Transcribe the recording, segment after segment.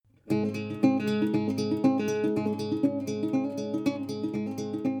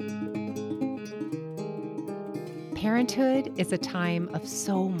Parenthood is a time of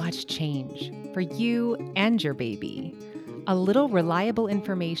so much change for you and your baby. A little reliable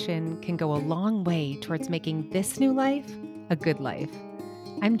information can go a long way towards making this new life a good life.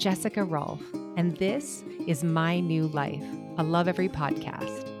 I'm Jessica Rolfe, and this is My New Life, a Love Every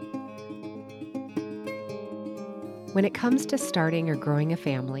podcast. When it comes to starting or growing a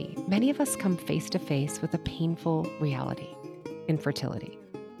family, many of us come face to face with a painful reality: infertility.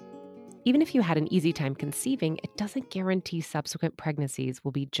 Even if you had an easy time conceiving, it doesn't guarantee subsequent pregnancies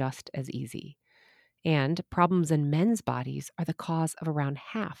will be just as easy. And problems in men's bodies are the cause of around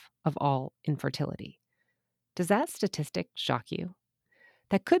half of all infertility. Does that statistic shock you?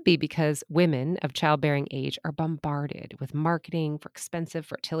 That could be because women of childbearing age are bombarded with marketing for expensive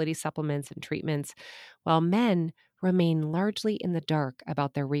fertility supplements and treatments, while men remain largely in the dark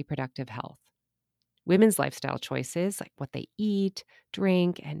about their reproductive health. Women's lifestyle choices, like what they eat,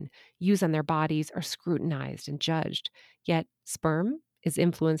 drink, and use on their bodies, are scrutinized and judged, yet sperm is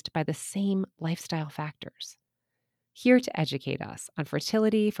influenced by the same lifestyle factors. Here to educate us on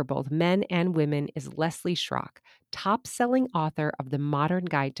fertility for both men and women is Leslie Schrock, top-selling author of The Modern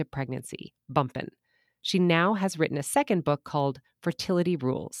Guide to Pregnancy, Bumpin'. She now has written a second book called Fertility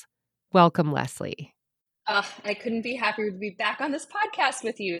Rules. Welcome, Leslie. I couldn't be happier to be back on this podcast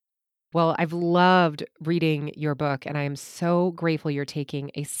with you. Well, I've loved reading your book, and I am so grateful you're taking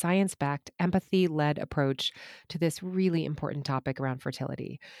a science-backed, empathy-led approach to this really important topic around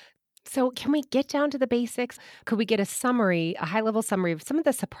fertility. So can we get down to the basics? Could we get a summary, a high-level summary of some of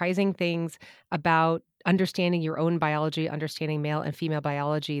the surprising things about understanding your own biology, understanding male and female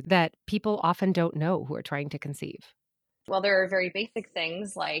biology that people often don't know who are trying to conceive? Well, there are very basic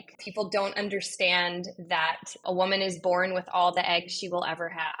things like people don't understand that a woman is born with all the eggs she will ever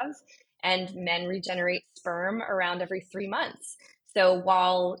have, and men regenerate sperm around every 3 months. So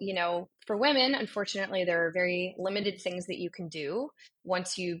while, for women, unfortunately, there are very limited things that you can do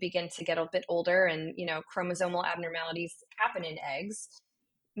once you begin to get a bit older and, chromosomal abnormalities happen in eggs.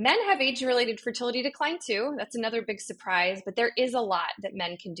 Men have age-related fertility decline too. That's another big surprise, but there is a lot that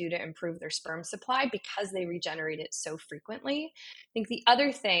men can do to improve their sperm supply because they regenerate it so frequently. I think the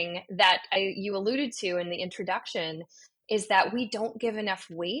other thing that you alluded to in the introduction is that we don't give enough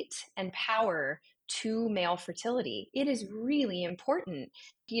weight and power to male fertility. It is really important.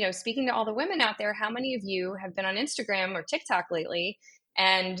 Speaking to all the women out there, how many of you have been on Instagram or TikTok lately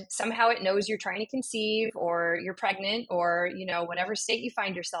and somehow it knows you're trying to conceive or you're pregnant or whatever state you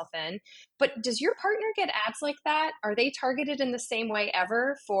find yourself in? But does your partner get ads like that? Are they targeted in the same way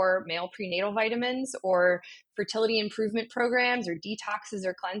ever for male prenatal vitamins or fertility improvement programs or detoxes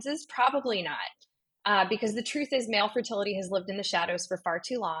or cleanses? Probably not. Because the truth is, male fertility has lived in the shadows for far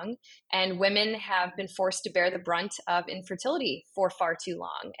too long, and women have been forced to bear the brunt of infertility for far too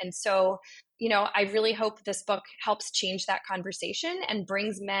long. And so, I really hope this book helps change that conversation and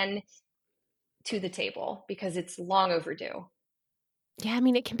brings men to the table because it's long overdue. Yeah, I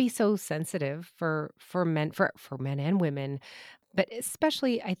mean, it can be so sensitive for men and women, but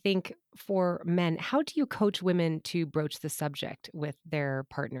especially I think for men. How do you coach women to broach the subject with their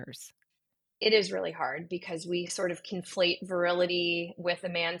partners? It is really hard because we sort of conflate virility with a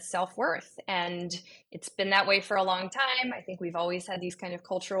man's self-worth. And it's been that way for a long time. I think we've always had these kind of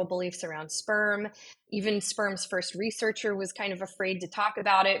cultural beliefs around sperm. Even sperm's first researcher was kind of afraid to talk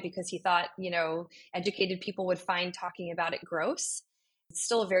about it because he thought, educated people would find talking about it gross. It's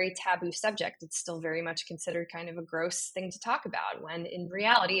still a very taboo subject. It's still very much considered kind of a gross thing to talk about when in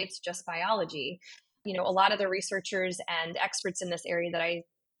reality, it's just biology. A lot of the researchers and experts in this area that I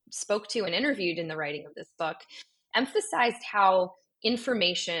spoke to and interviewed in the writing of this book emphasized how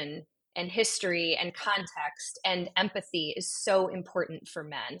information and history and context and empathy is so important for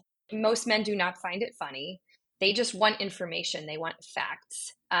men. Most men do not find it funny. They just want information. They want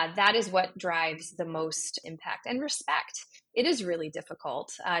facts. That is what drives the most impact and respect. It is really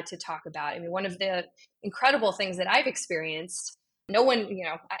difficult to talk about. I mean, one of the incredible things that I've experienced, no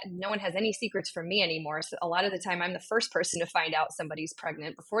one has any secrets from me anymore. So a lot of the time I'm the first person to find out somebody's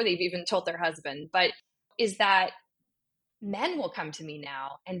pregnant before they've even told their husband. But is that men will come to me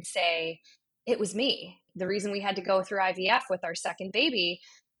now and say, it was me. The reason we had to go through IVF with our second baby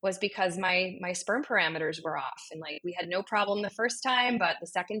was because my sperm parameters were off. And like we had no problem the first time, but the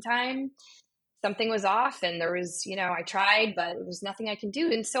second time something was off and there was, I tried, but there was nothing I can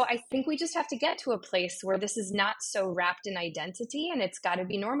do. And so I think we just have to get to a place where this is not so wrapped in identity and it's got to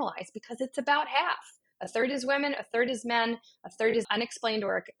be normalized because it's about half. A third is women, a third is men, a third is unexplained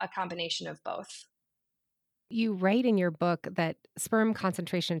or a combination of both. You write in your book that sperm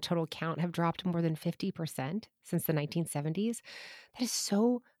concentration and total count have dropped more than 50% since the 1970s. That is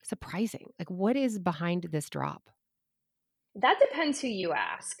so surprising. Like, what is behind this drop? That depends who you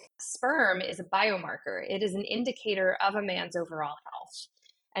ask. Sperm is a biomarker. It is an indicator of a man's overall health.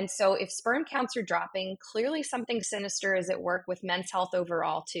 And so if sperm counts are dropping, clearly something sinister is at work with men's health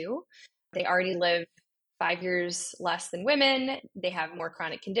overall too. They already live 5 years less than women. They have more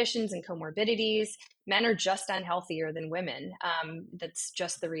chronic conditions and comorbidities. Men are just unhealthier than women. That's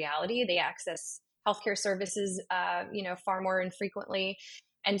just the reality. They access healthcare services, far more infrequently.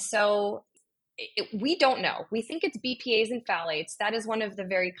 And so we don't know. We think it's BPAs and phthalates. That is one of the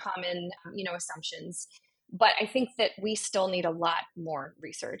very common, assumptions. But I think that we still need a lot more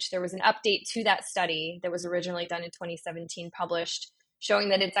research. There was an update to that study that was originally done in 2017, published, showing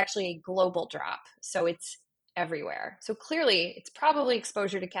that it's actually a global drop. So it's everywhere. So clearly, it's probably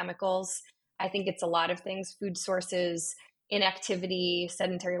exposure to chemicals. I think it's a lot of things: food sources, inactivity,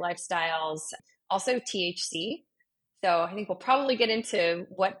 sedentary lifestyles, also THC. So I think we'll probably get into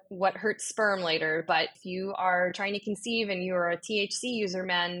what hurts sperm later, but if you are trying to conceive and you're a THC user,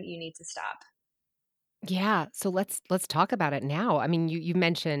 men, you need to stop. Yeah, so let's talk about it now. I mean, you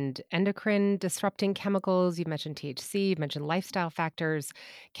mentioned endocrine disrupting chemicals, you mentioned THC, you mentioned lifestyle factors.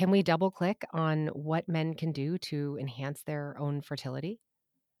 Can we double click on what men can do to enhance their own fertility?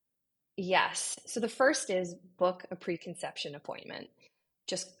 Yes. So the first is book a preconception appointment.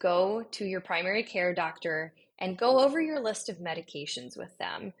 Just go to your primary care doctor and go over your list of medications with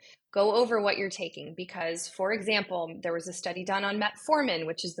them. Go over what you're taking because, for example, there was a study done on metformin,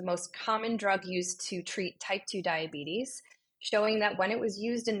 which is the most common drug used to treat type 2 diabetes, showing that when it was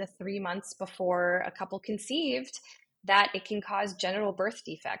used in the 3 months before a couple conceived, that it can cause genital birth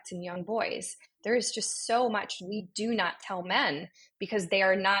defects in young boys. There is just so much we do not tell men because they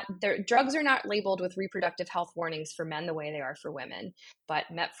are not, their drugs are not labeled with reproductive health warnings for men the way they are for women. But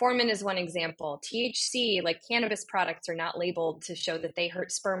metformin is one example. THC, like cannabis products, are not labeled to show that they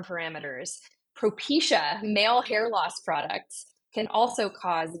hurt sperm parameters. Propecia, male hair loss products, can also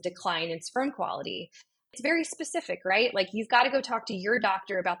cause a decline in sperm quality. It's very specific, right? Like you've got to go talk to your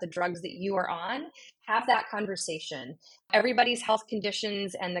doctor about the drugs that you are on, have that conversation. Everybody's health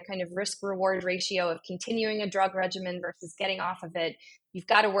conditions and the kind of risk reward ratio of continuing a drug regimen versus getting off of it, you've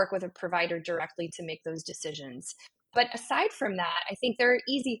got to work with a provider directly to make those decisions. But aside from that, I think there are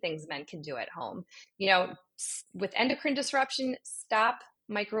easy things men can do at home. With endocrine disruption, stop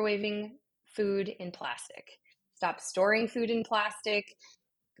microwaving food in plastic. Stop storing food in plastic,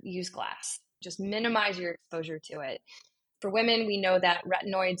 use glass. Just minimize your exposure to it. For women, we know that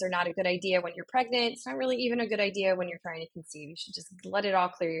retinoids are not a good idea when you're pregnant. It's not really even a good idea when you're trying to conceive. You should just let it all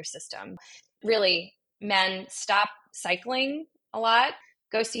clear your system. Really, men, stop cycling a lot.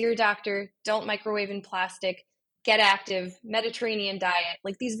 Go see your doctor. Don't microwave in plastic. Get active, Mediterranean diet,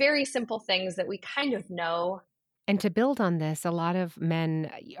 like these very simple things that we kind of know. And to build on this, a lot of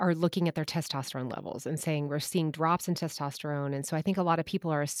men are looking at their testosterone levels and saying we're seeing drops in testosterone. And so I think a lot of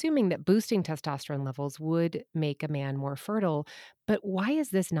people are assuming that boosting testosterone levels would make a man more fertile. But why is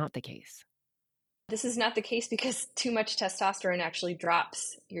this not the case? This is not the case because too much testosterone actually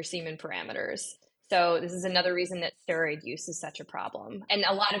drops your semen parameters. So this is another reason that steroid use is such a problem. And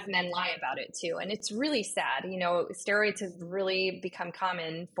a lot of men lie about it too. And it's really sad. Steroids have really become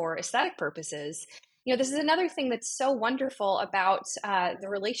common for aesthetic purposes. This is another thing that's so wonderful about the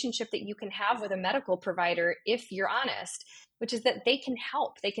relationship that you can have with a medical provider if you're honest, which is that they can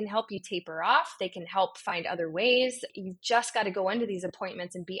help. They can help you taper off. They can help find other ways. You've just got to go into these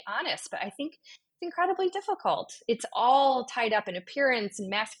appointments and be honest. But I think incredibly difficult. It's all tied up in appearance and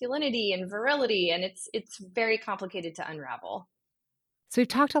masculinity and virility, and it's very complicated to unravel. So we've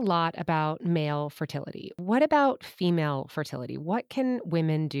talked a lot about male fertility. What about female fertility? What can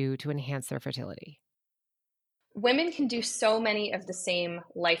women do to enhance their fertility? Women can do so many of the same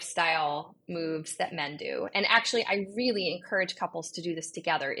lifestyle moves that men do. And actually, I really encourage couples to do this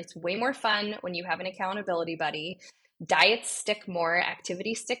together. It's way more fun when you have an accountability buddy. Diets stick more,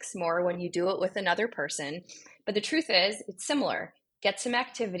 activity sticks more when you do it with another person. But the truth is, it's similar. Get some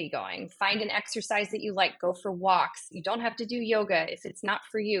activity going. Find an exercise that you like. Go for walks. You don't have to do yoga. If it's not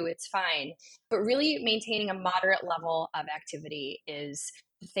for you, it's fine. But really, maintaining a moderate level of activity is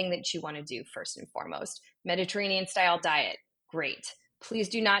the thing that you want to do first and foremost. Mediterranean style diet, great. Please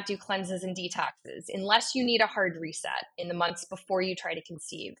do not do cleanses and detoxes unless you need a hard reset in the months before you try to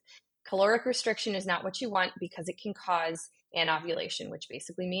conceive. Caloric restriction is not what you want because it can cause anovulation, which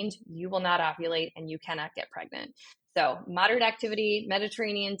basically means you will not ovulate and you cannot get pregnant. So, moderate activity,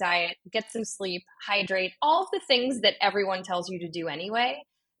 Mediterranean diet, get some sleep, hydrate, all of the things that everyone tells you to do anyway.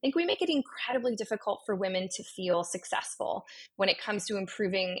 I think we make it incredibly difficult for women to feel successful when it comes to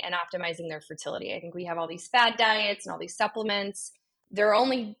improving and optimizing their fertility. I think we have all these fad diets and all these supplements. There are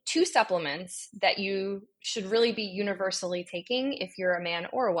only two supplements that you should really be universally taking if you're a man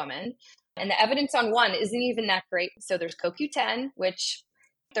or a woman. And the evidence on one isn't even that great. So there's CoQ10, which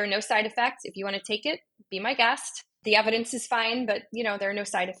there are no side effects. If you want to take it, be my guest. The evidence is fine, but there are no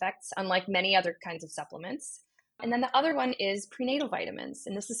side effects, unlike many other kinds of supplements. And then the other one is prenatal vitamins.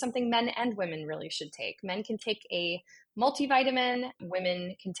 And this is something men and women really should take. Men can take a multivitamin,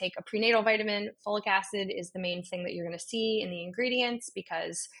 women can take a prenatal vitamin. Folic acid is the main thing that you're going to see in the ingredients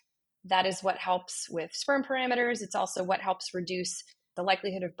because that is what helps with sperm parameters. It's also what helps reduce the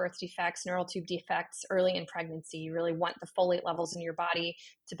likelihood of birth defects, neural tube defects early in pregnancy. You really want the folate levels in your body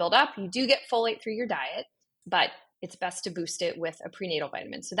to build up. You do get folate through your diet, but it's best to boost it with a prenatal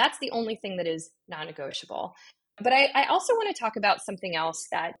vitamin. So that's the only thing that is non-negotiable. But I also want to talk about something else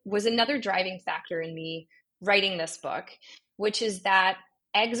that was another driving factor in me writing this book, which is that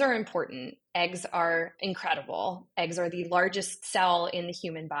eggs are important. Eggs are incredible. Eggs are the largest cell in the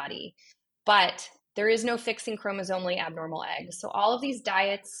human body. But there is no fixing chromosomally abnormal eggs. So all of these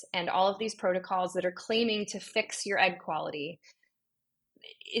diets and all of these protocols that are claiming to fix your egg quality,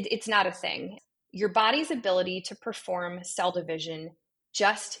 it's not a thing. Your body's ability to perform cell division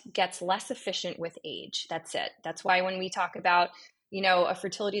just gets less efficient with age. That's it. That's why when we talk about, a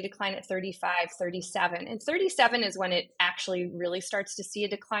fertility decline at 35, 37, and 37 is when it actually really starts to see a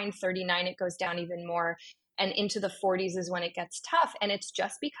decline. 39, it goes down even more. And into the 40s is when it gets tough. And it's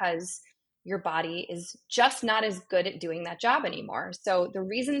just because your body is just not as good at doing that job anymore. So the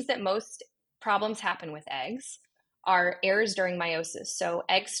reasons that most problems happen with eggs are errors during meiosis. So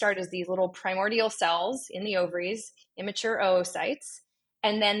eggs start as these little primordial cells in the ovaries, immature oocytes,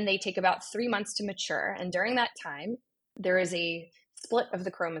 and then they take about 3 months to mature. And during that time, there is a split of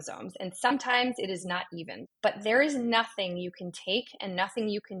the chromosomes, and sometimes it is not even. But there is nothing you can take and nothing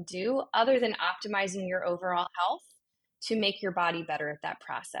you can do other than optimizing your overall health to make your body better at that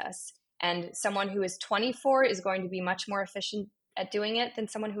process. And someone who is 24 is going to be much more efficient at doing it than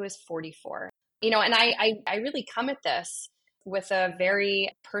someone who is 44. And I really come at this with a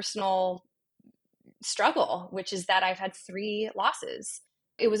very personal struggle, which is that I've had 3 losses.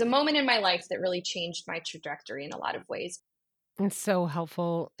 It was a moment in my life that really changed my trajectory in a lot of ways. It's so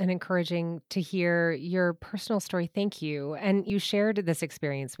helpful and encouraging to hear your personal story. Thank you. And you shared this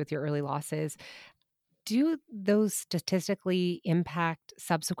experience with your early losses. Do those statistically impact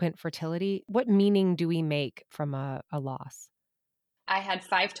subsequent fertility? What meaning do we make from a loss? I had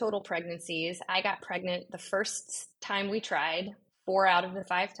 5 total pregnancies. I got pregnant the first time we tried, 4 out of the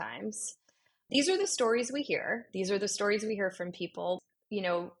 5 times. These are the stories we hear. These are the stories we hear from people.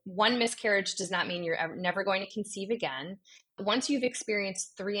 One miscarriage does not mean you're never going to conceive again. Once you've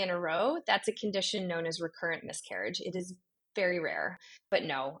experienced 3 in a row, that's a condition known as recurrent miscarriage. It is very rare, but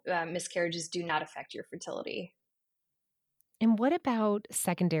no, miscarriages do not affect your fertility. And what about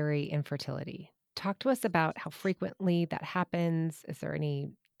secondary infertility? Talk to us about how frequently that happens. Is there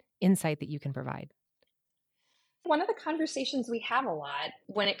any insight that you can provide? One of the conversations we have a lot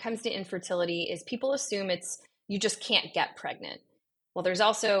when it comes to infertility is people assume it's you just can't get pregnant. Well, there's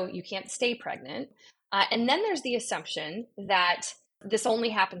also you can't stay pregnant. And then there's the assumption that this only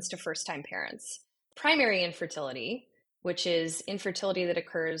happens to first time parents. Primary infertility, which is infertility that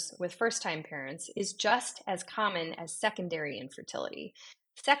occurs with first time parents, is just as common as secondary infertility.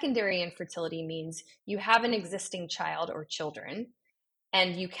 Secondary infertility means you have an existing child or children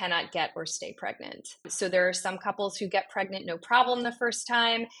and you cannot get or stay pregnant. So there are some couples who get pregnant no problem the first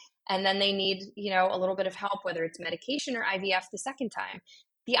time, and then they need, a little bit of help, whether it's medication or IVF the second time.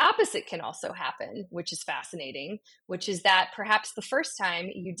 The opposite can also happen, which is fascinating, which is that perhaps the first time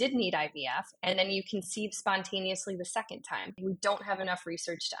you did need IVF and then you conceive spontaneously the second time. We don't have enough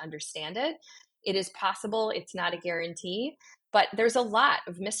research to understand it. It is possible, it's not a guarantee, but there's a lot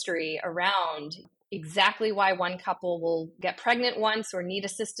of mystery around exactly why one couple will get pregnant once or need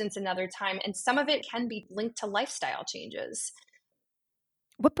assistance another time. And some of it can be linked to lifestyle changes.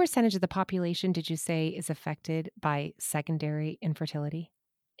 What percentage of the population did you say is affected by secondary infertility?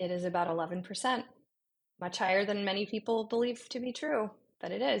 It is about 11%, much higher than many people believe to be true,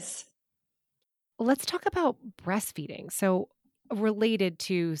 but it is. Let's talk about breastfeeding. So, related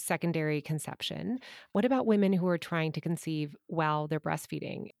to secondary conception, what about women who are trying to conceive while they're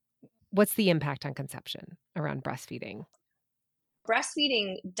breastfeeding? What's the impact on conception around breastfeeding?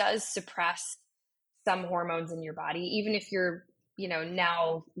 Breastfeeding does suppress some hormones in your body, even if you're,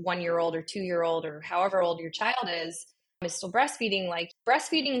 now 1 year old or 2 year old or however old your child is still breastfeeding. Like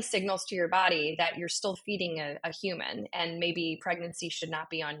breastfeeding signals to your body that you're still feeding a human, and maybe pregnancy should not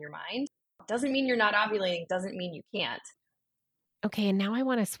be on your mind. Doesn't mean you're not ovulating, doesn't mean you can't. Okay, and now I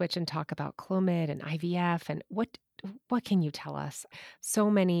want to switch and talk about Clomid and IVF and what can you tell us? So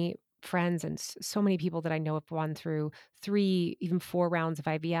many friends and so many people that I know have gone through 3, even 4 rounds of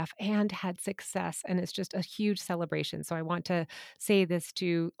IVF and had success, and it's just a huge celebration. So I want to say this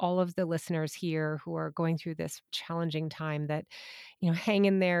to all of the listeners here who are going through this challenging time that, hang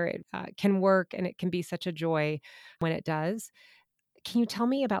in there. It can work and it can be such a joy when it does. Can you tell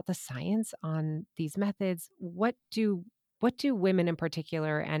me about the science on these methods? What do women in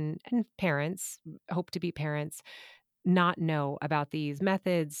particular and parents, hope to be parents, not know about these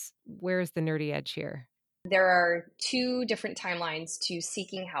methods? Where's the nerdy edge here? There are two different timelines to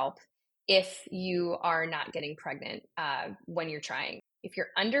seeking help if you are not getting pregnant when you're trying. If you're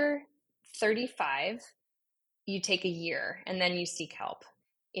under 35, you take a year and then you seek help.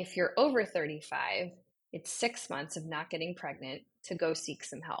 If you're over 35, it's 6 months of not getting pregnant to go seek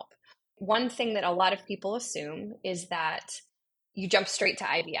some help. One thing that a lot of people assume is that you jump straight to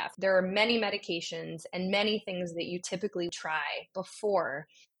IVF. There are many medications and many things that you typically try before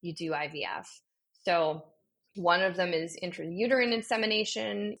you do IVF. So, one of them is intrauterine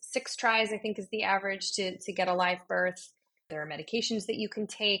insemination. 6 tries, I think, is the average to get a live birth. There are medications that you can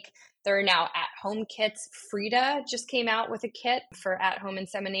take. There are now at home kits. Frida just came out with a kit for at home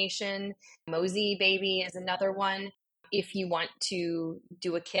insemination. Mosey Baby is another one if you want to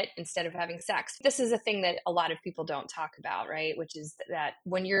do a kit instead of having sex. This is a thing that a lot of people don't talk about, right? Which is that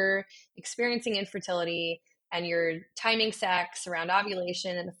when you're experiencing infertility and you're timing sex around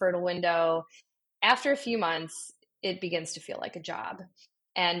ovulation and the fertile window, after a few months, it begins to feel like a job.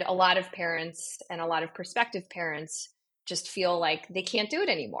 And a lot of parents and a lot of prospective parents just feel like they can't do it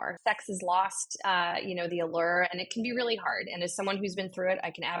anymore. Sex has lost, the allure, and it can be really hard. And as someone who's been through it, I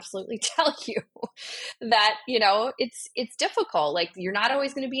can absolutely tell you that it's difficult. Like you're not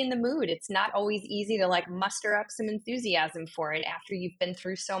always going to be in the mood. It's not always easy to like muster up some enthusiasm for it after you've been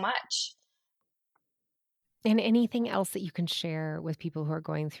through so much. And anything else that you can share with people who are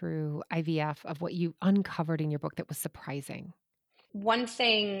going through IVF of what you uncovered in your book that was surprising? One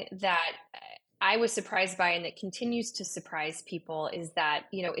thing that I was surprised by and that continues to surprise people is that,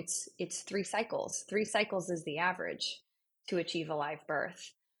 it's 3 cycles. 3 cycles is the average to achieve a live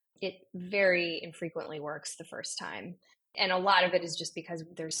birth. It very infrequently works the first time. And a lot of it is just because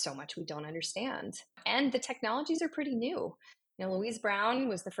there's so much we don't understand. And the technologies are pretty new. Louise Brown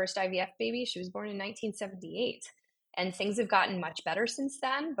was the first IVF baby. She was born in 1978. And things have gotten much better since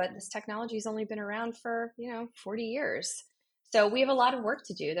then, but this technology has only been around for, 40 years. So we have a lot of work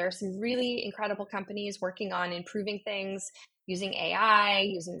to do. There are some really incredible companies working on improving things using AI,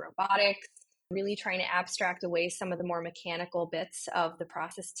 using robotics, really trying to abstract away some of the more mechanical bits of the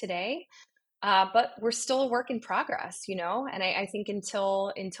process today. But we're still a work in progress, and I think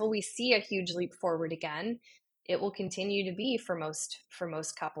until we see a huge leap forward again, it will continue to be for most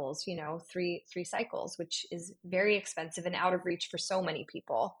couples, 3 cycles, which is very expensive and out of reach for so many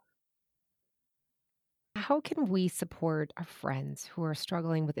people. How can we support our friends who are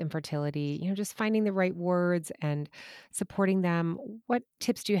struggling with infertility? Just finding the right words and supporting them. What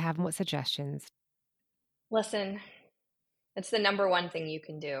tips do you have and what suggestions? Listen, it's the number one thing you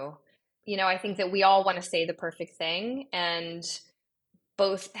can do. I think that we all want to say the perfect thing. And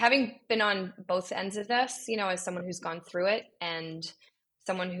both having been on both ends of this, as someone who's gone through it and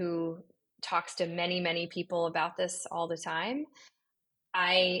someone who talks to many, many people about this all the time,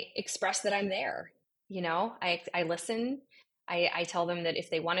 I express that I'm there. I listen. I tell them that if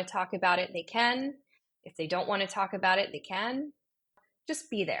they want to talk about it, they can. If they don't want to talk about it, they can. Just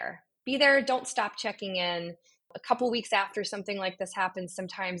be there. Be there. Don't stop checking in. A couple weeks after something like this happens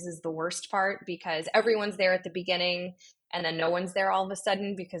sometimes is the worst part because everyone's there at the beginning and then no one's there all of a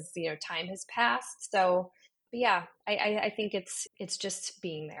sudden because time has passed. So yeah, I think it's just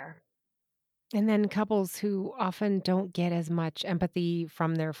being there. And then couples who often don't get as much empathy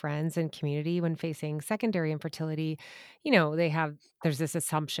from their friends and community when facing secondary infertility, there's this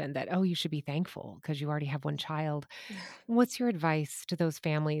assumption that, oh, you should be thankful because you already have one child. What's your advice to those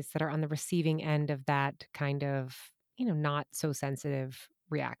families that are on the receiving end of that kind of, not so sensitive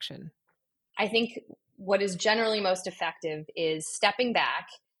reaction? I think what is generally most effective is stepping back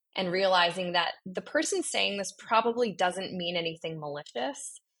and realizing that the person saying this probably doesn't mean anything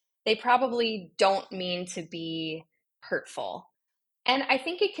malicious. They probably don't mean to be hurtful. And I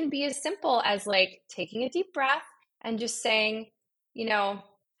think it can be as simple as like taking a deep breath and just saying, you know,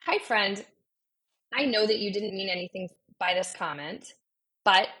 hi, friend, I know that you didn't mean anything by this comment,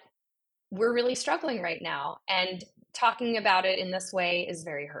 but we're really struggling right now. And talking about it in this way is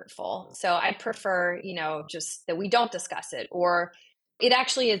very hurtful. So I prefer, just that we don't discuss it, or it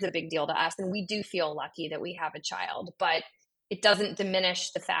actually is a big deal to us. And we do feel lucky that we have a child, but it doesn't diminish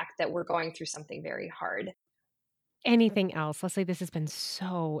the fact that we're going through something very hard. Anything else? Leslie, this has been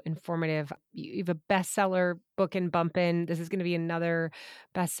so informative. You have a bestseller book in bumpin'. This is gonna be another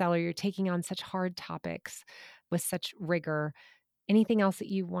bestseller. You're taking on such hard topics with such rigor. Anything else that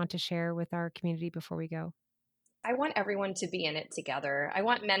you want to share with our community before we go? I want everyone to be in it together. I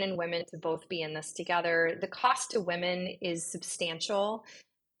want men and women to both be in this together. The cost to women is substantial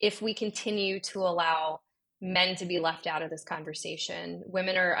if we continue to allow men to be left out of this conversation.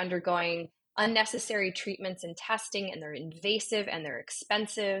 Women are undergoing unnecessary treatments and testing, and they're invasive and they're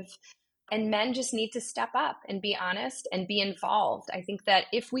expensive. And men just need to step up and be honest and be involved. I think that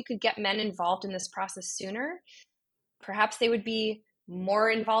if we could get men involved in this process sooner, perhaps they would be more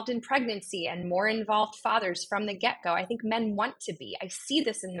involved in pregnancy and more involved fathers from the get-go. I think men want to be. I see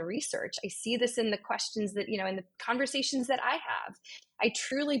this in the research. I see this in the questions that, in the conversations that I have. I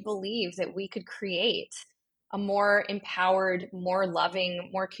truly believe that we could create a more empowered, more loving,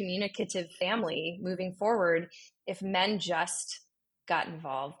 more communicative family moving forward if men just got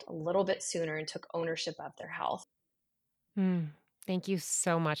involved a little bit sooner and took ownership of their health. Mm, thank you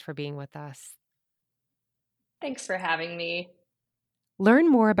so much for being with us. Thanks for having me. Learn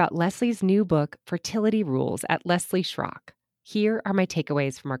more about Leslie's new book, Fertility Rules, at Leslie Schrock. Here are my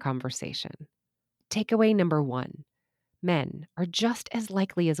takeaways from our conversation. Takeaway number 1. Men are just as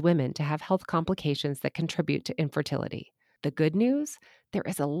likely as women to have health complications that contribute to infertility. The good news? There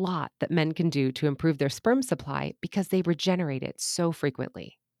is a lot that men can do to improve their sperm supply because they regenerate it so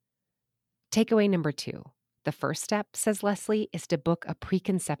frequently. Takeaway number 2. The first step, says Leslie, is to book a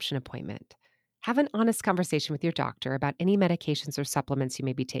preconception appointment. Have an honest conversation with your doctor about any medications or supplements you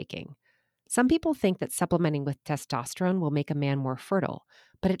may be taking. Some people think that supplementing with testosterone will make a man more fertile,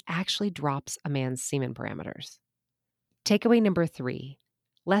 but it actually drops a man's semen parameters. Takeaway number 3.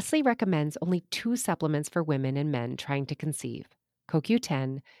 Leslie recommends only 2 supplements for women and men trying to conceive: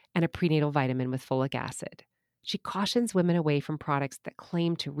 CoQ10 and a prenatal vitamin with folic acid. She cautions women away from products that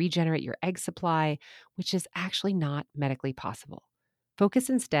claim to regenerate your egg supply, which is actually not medically possible. Focus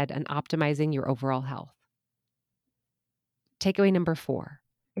instead on optimizing your overall health. Takeaway number 4.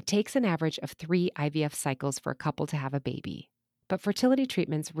 It takes an average of 3 IVF cycles for a couple to have a baby, but fertility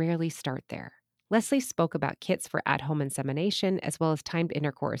treatments rarely start there. Leslie spoke about kits for at-home insemination as well as timed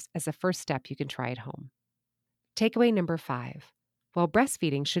intercourse as a first step you can try at home. Takeaway number 5. While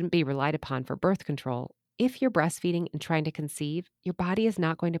breastfeeding shouldn't be relied upon for birth control, if you're breastfeeding and trying to conceive, your body is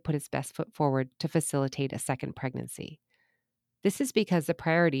not going to put its best foot forward to facilitate a second pregnancy. This is because the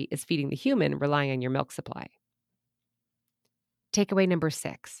priority is feeding the human, relying on your milk supply. Takeaway number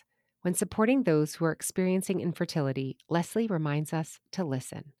 6. When supporting those who are experiencing infertility, Leslie reminds us to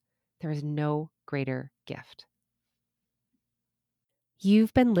listen. There is no greater gift.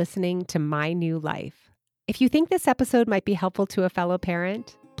 You've been listening to My New Life. If you think this episode might be helpful to a fellow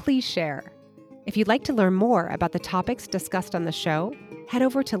parent, please share. If you'd like to learn more about the topics discussed on the show, head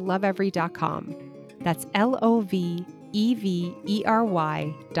over to lovevery.com. That's LOVEVERY.com.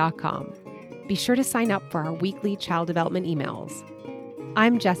 Be sure to sign up for our weekly child development emails.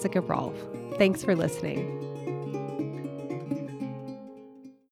 I'm Jessica Rolfe. Thanks for listening.